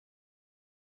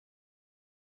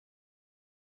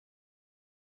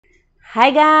Hi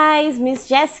guys, Miss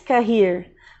Jessica here.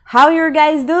 How you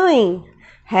guys doing?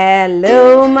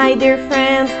 Hello my dear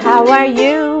friends, how are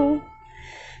you?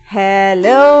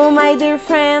 Hello my dear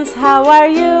friends, how are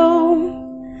you?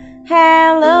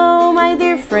 Hello my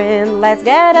dear friend, let's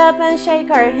get up and shake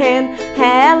our hand.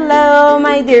 Hello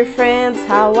my dear friends,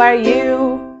 how are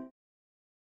you?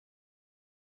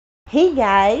 Hey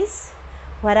guys,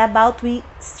 what about we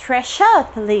stretch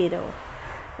up a little?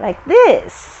 Like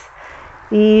this.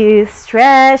 You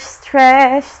stretch,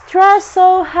 stretch, stretch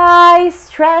so high,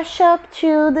 stretch up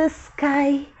to the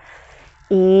sky.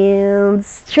 And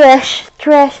stretch,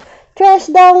 stretch,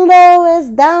 stretch down low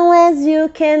as you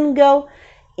can go.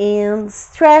 And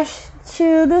stretch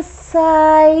to the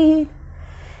side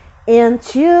and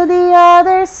to the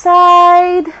other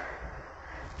side.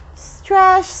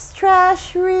 Stretch,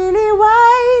 stretch really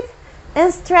wide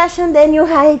and stretch and then you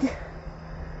hide.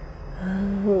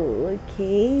 Oh,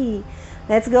 okay.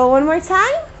 Let's go one more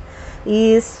time.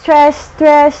 You stretch,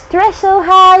 stretch, stretch so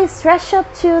high, stretch up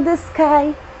to the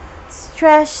sky.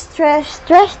 Stretch, stretch,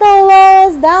 stretch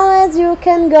down as you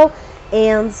can go.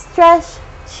 And stretch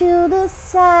to the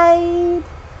side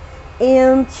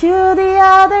and to the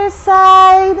other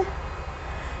side.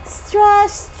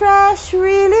 Stretch, stretch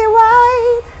really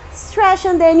wide. Stretch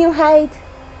and then you hide.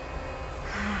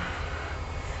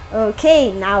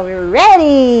 Okay, now we're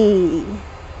ready.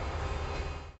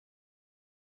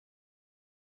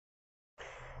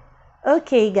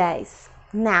 Okay guys,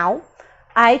 now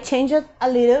I changed it a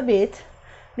little bit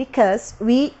because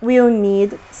we will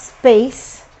need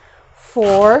space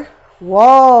for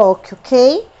walk,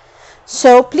 okay?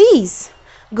 So please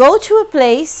go to a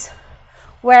place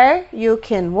where you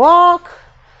can walk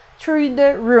through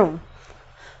the room,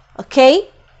 okay?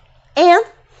 And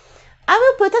I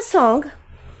will put a song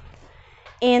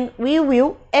and we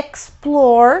will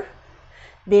explore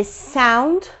the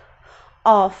sound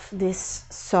of this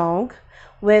song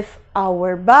with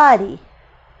our body.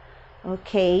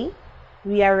 Okay,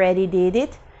 we already did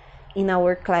it in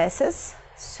our classes,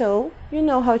 so you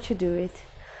know how to do it.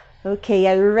 Okay,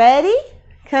 are you ready?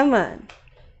 Come on.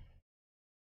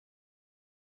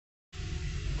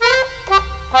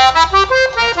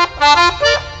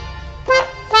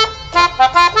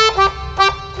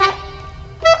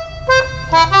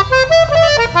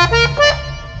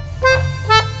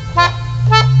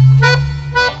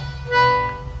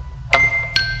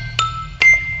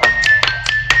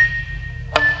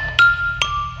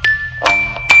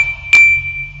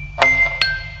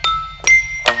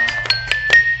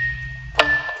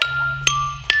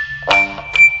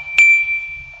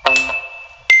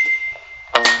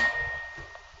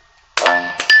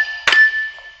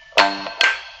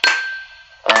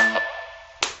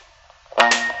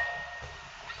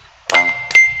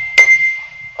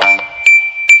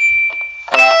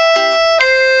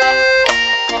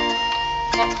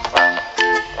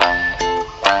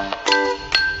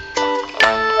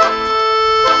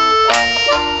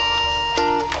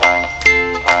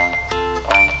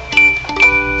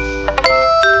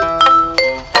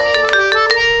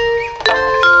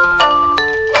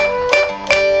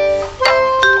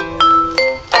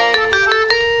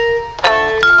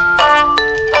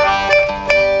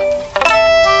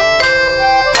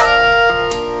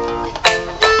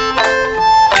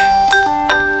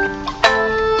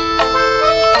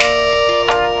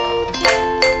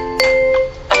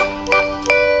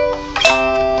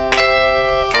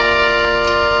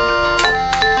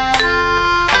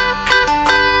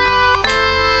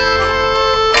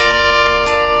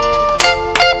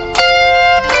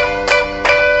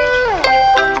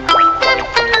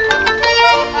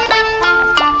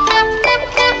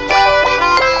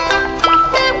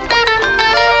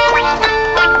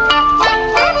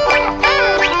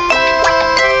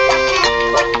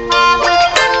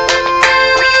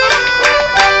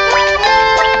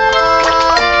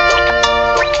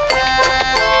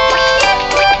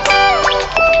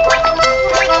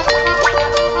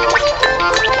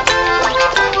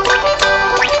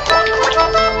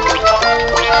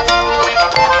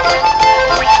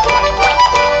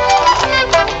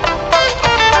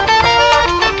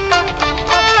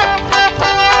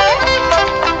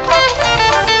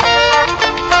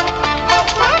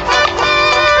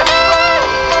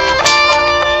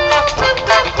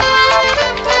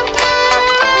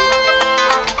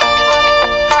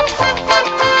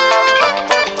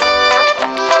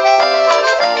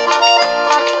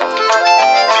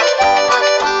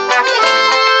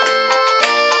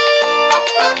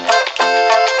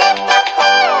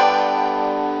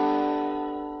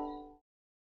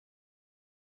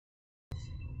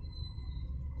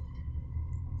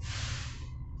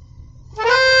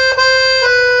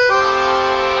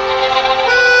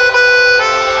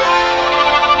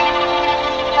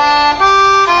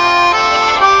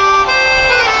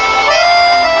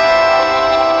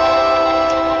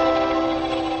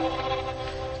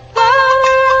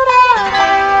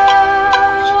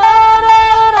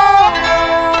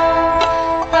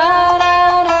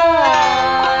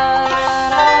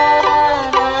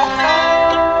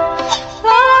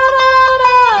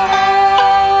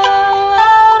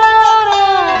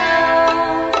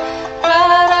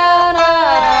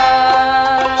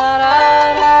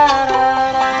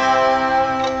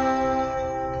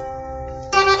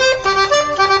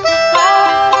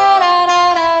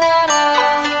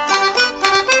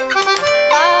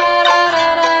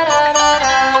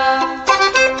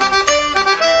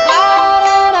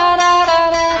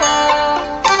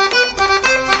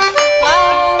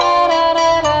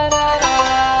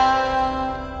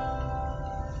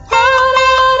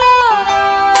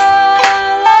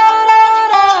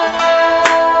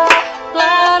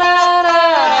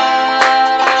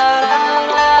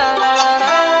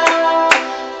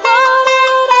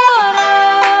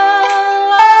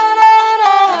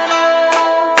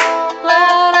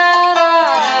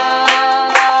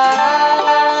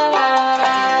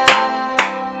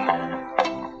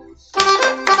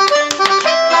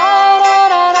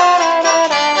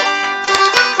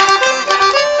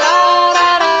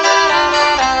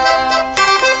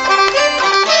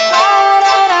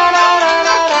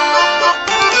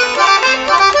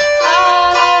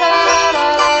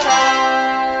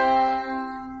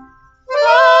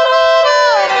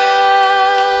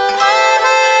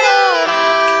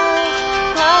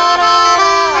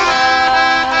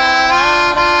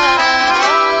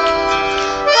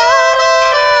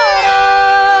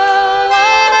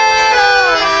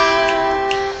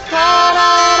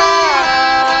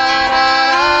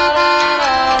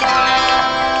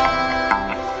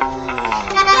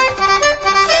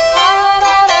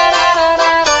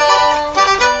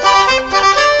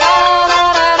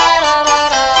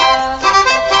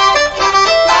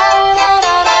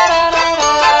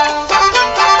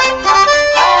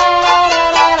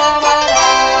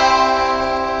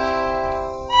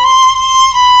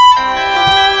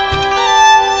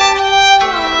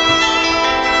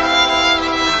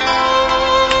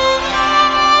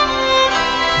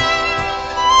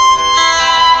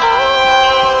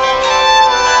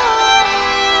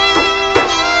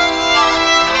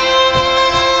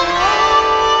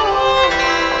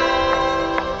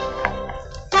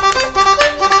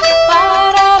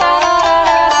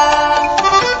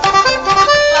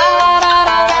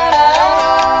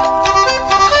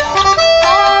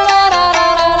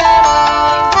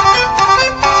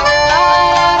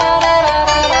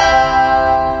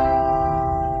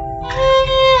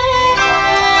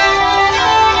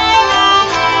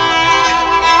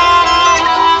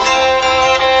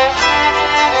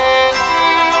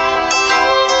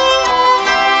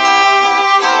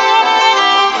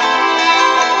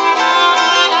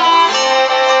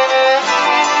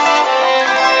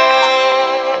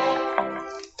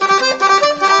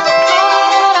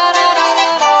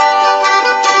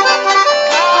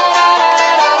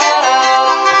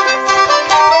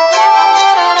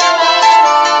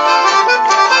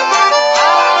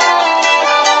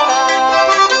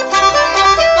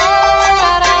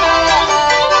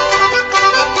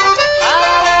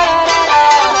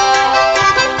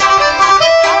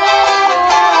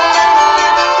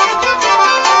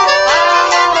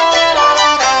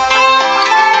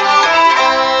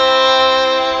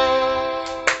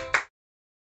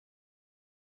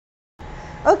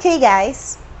 Okay,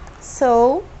 guys,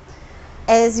 so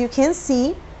as you can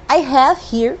see, I have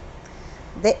here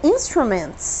the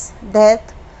instruments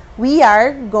that we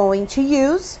are going to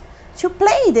use to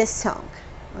play this song.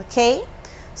 Okay,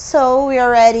 so we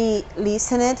already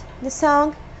listened the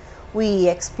song, we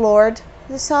explored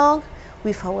the song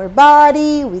with our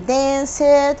body, we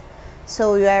danced,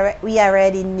 so we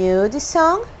already knew the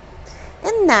song,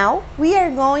 and now we are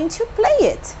going to play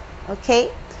it.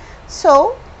 Okay,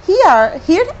 so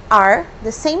here are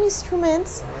the same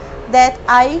instruments that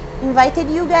I invited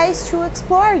you guys to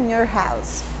explore in your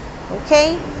house.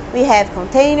 Okay, we have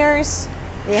containers,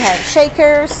 we have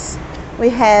shakers, we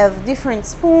have different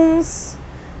spoons,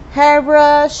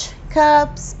 hairbrush,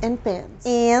 cups, and pens.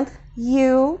 And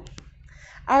you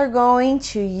are going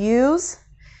to use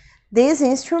these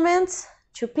instruments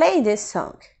to play this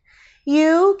song.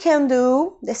 You can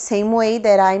do the same way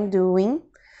that I'm doing.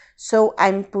 So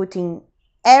I'm putting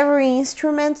every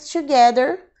instrument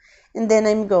together and then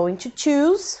I'm going to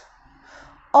choose,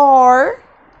 or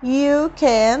you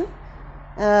can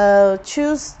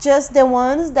choose just the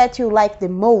ones that you like the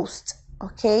most.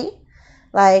 Okay,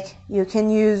 like you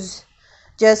can use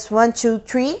just 1, 2,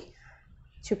 3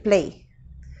 to play.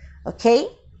 Okay,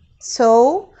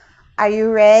 so are you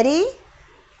ready?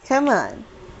 Come on.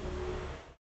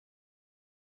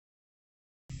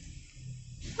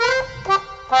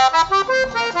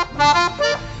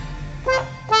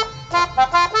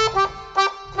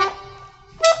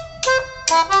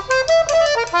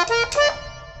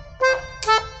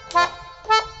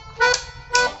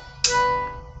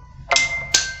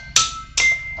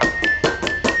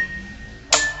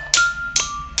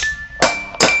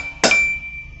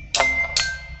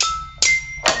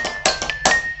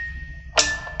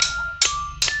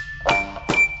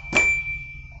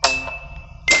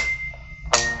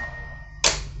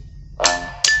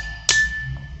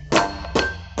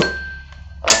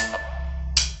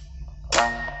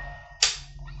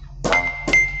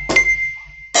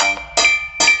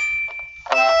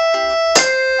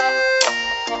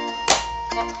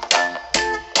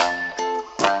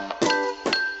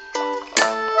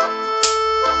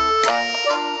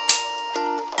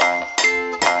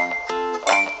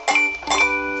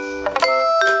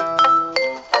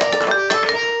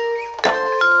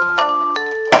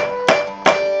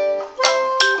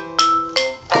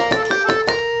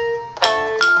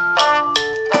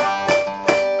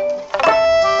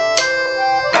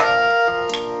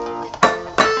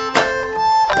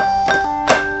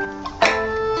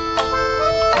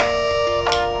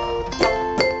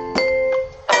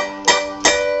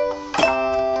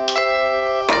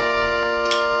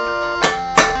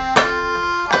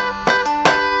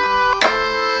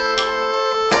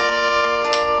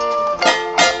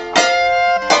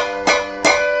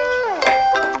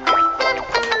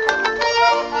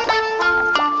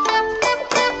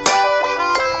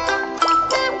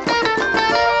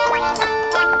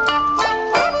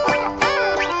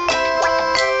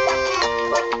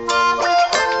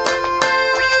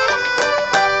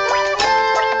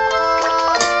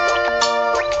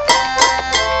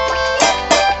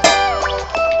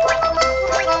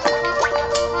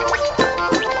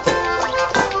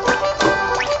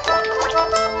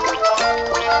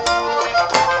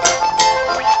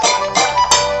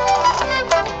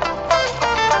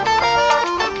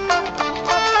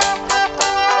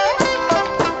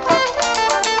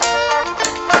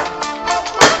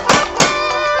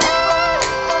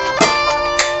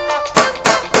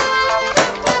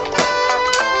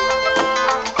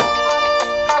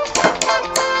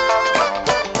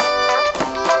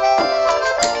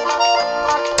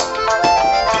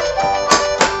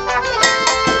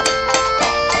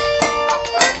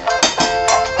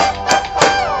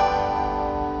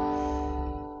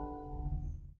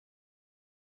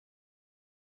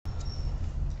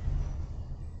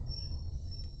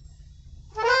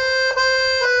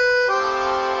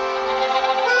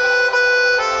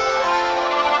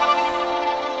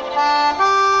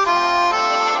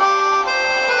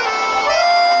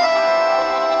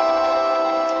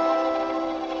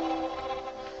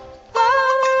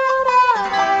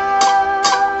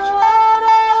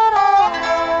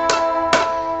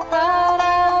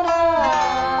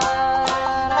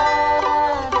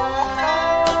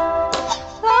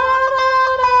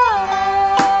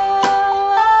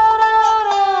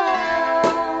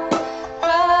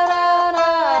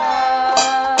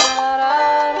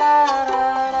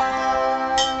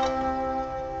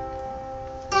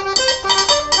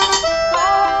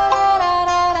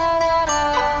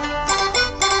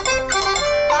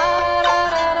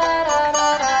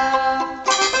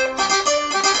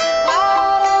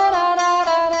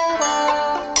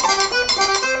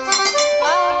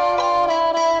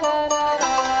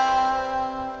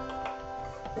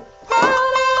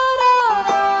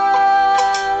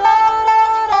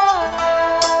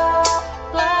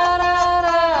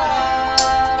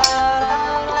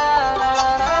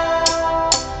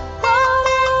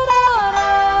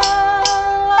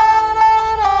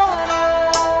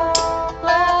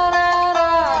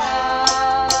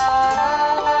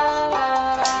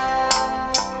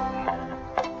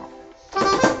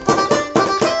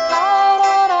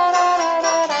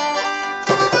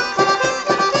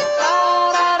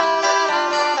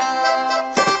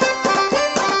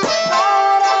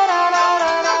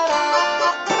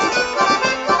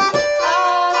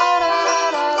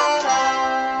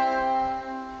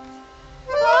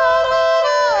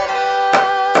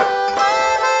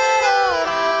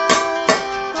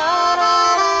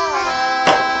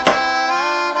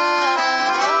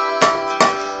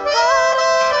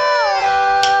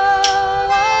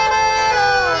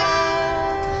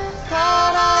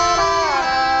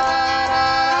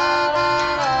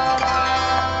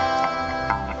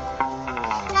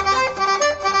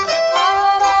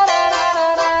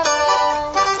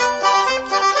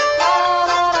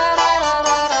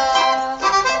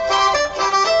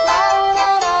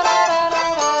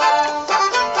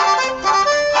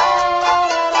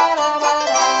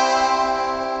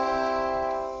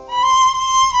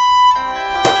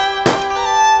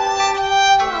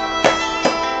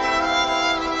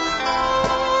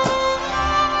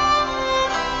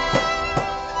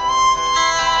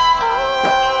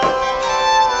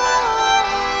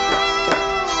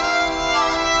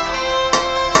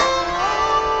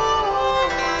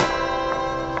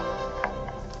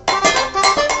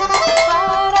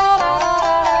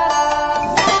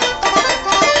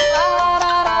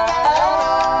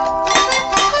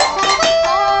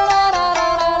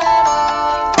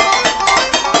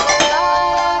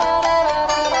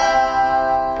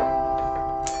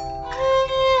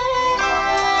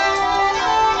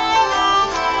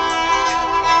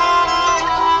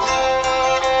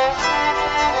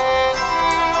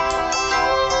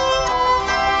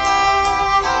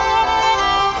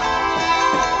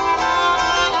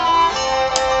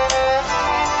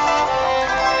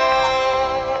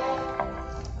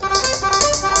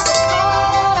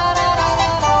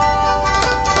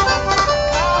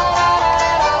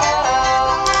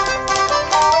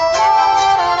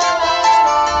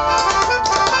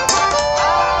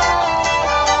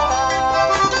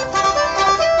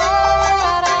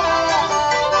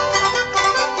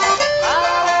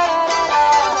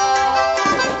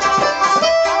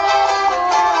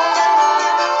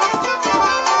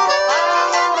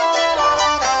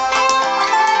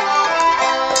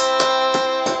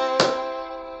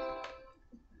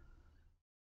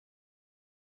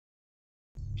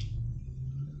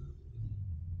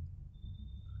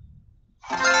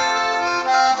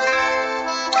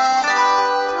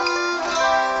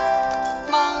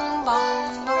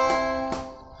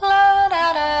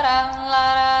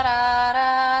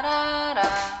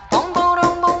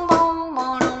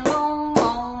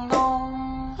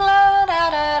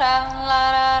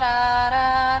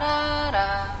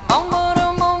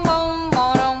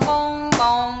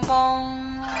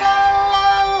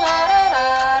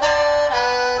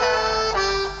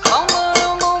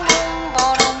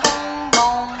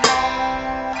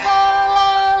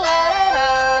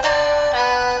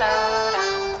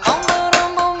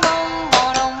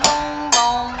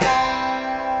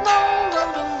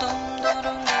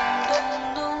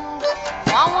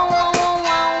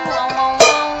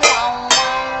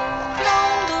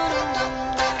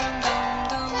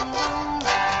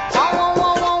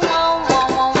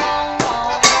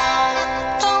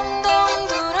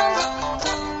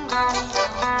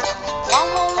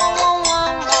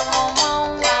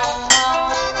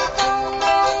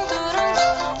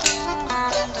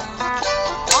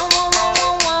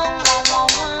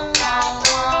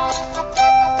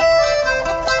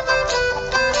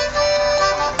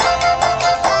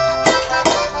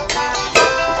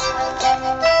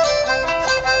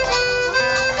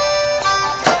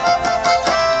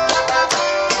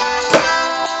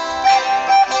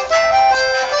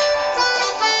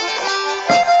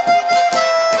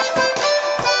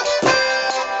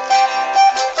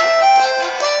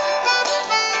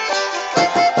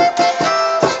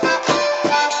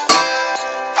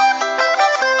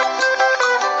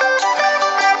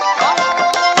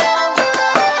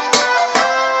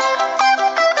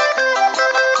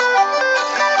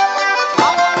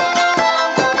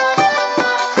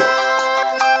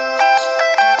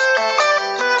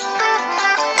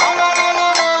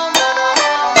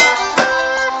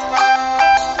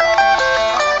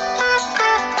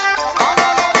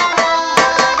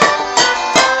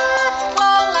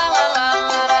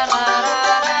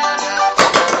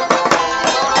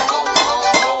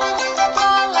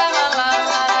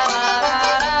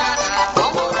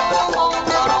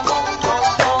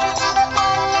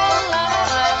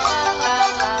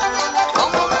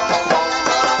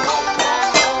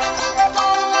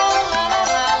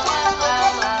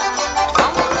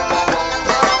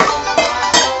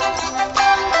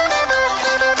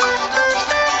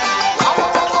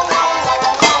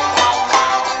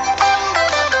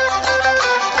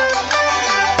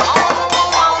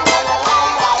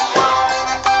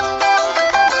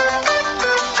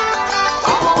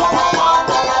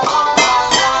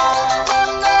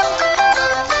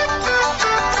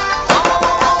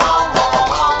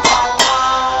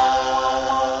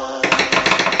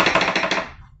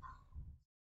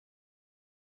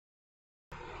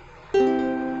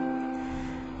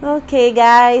 Okay,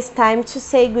 guys, time to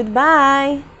say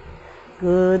goodbye.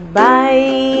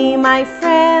 Goodbye, my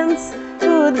friends.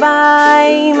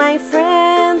 Goodbye, my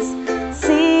friends.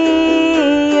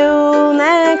 See you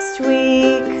next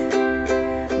week.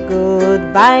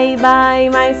 Goodbye, bye,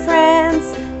 my friends.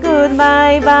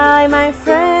 Goodbye, bye, my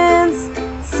friends.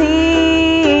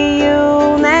 See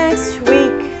you next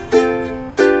week.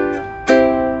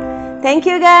 Thank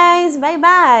you, guys.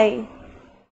 Bye-bye.